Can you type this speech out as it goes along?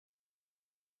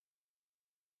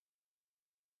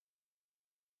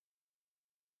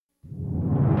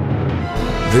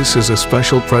This is a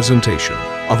special presentation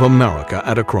of America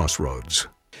at a Crossroads.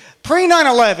 Pre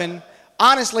 9/11,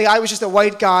 honestly, I was just a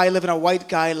white guy living a white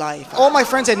guy life. All my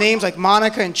friends had names like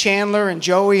Monica and Chandler and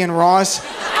Joey and Ross.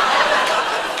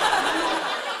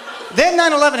 Then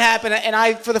 9/11 happened, and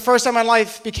I, for the first time in my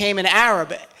life, became an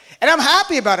Arab. And I'm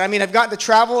happy about it. I mean, I've gotten to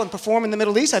travel and perform in the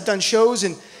Middle East. I've done shows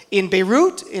in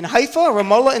Beirut, in Haifa,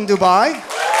 Ramallah, and Dubai. It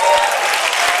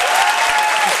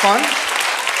was fun.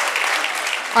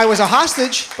 I was a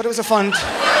hostage, but it was a fun,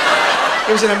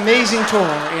 it was an amazing tour,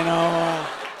 you know.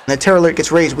 When the terror alert gets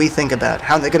raised, we think about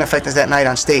how they're going to affect us that night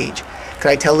on stage.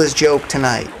 Could I tell this joke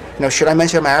tonight? You know, should I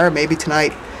mention I'm Arab? Maybe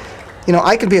tonight. You know,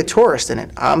 I could be a tourist in it.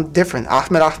 I'm different.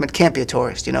 Ahmed can't be a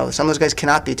tourist. You know, some of those guys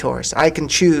cannot be tourists. I can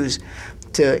choose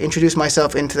to introduce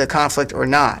myself into the conflict or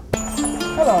not.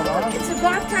 Hello, Mom. It's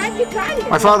about time you got here.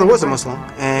 My father was a Muslim,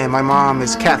 and my mom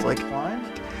is Catholic.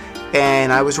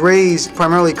 And I was raised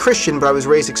primarily Christian, but I was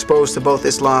raised exposed to both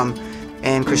Islam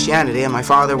and Christianity. And my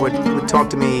father would talk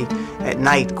to me at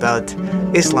night about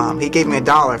Islam. He gave me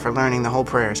 $1 for learning the whole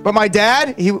prayers. But my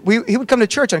dad, he would come to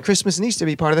church on Christmas and Easter,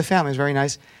 be part of the family. It was very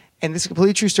nice. And this is a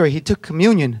completely true story. He took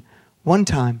communion one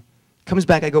time. Comes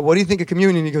back, I go, what do you think of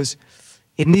communion? He goes,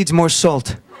 it needs more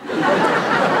salt.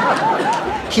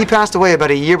 He passed away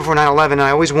about a year before 9/11, and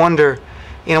I always wonder,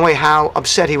 in a way, how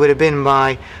upset he would have been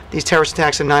by these terrorist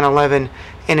attacks of 9/11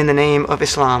 and in the name of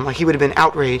Islam. Like, he would have been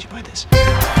outraged by this.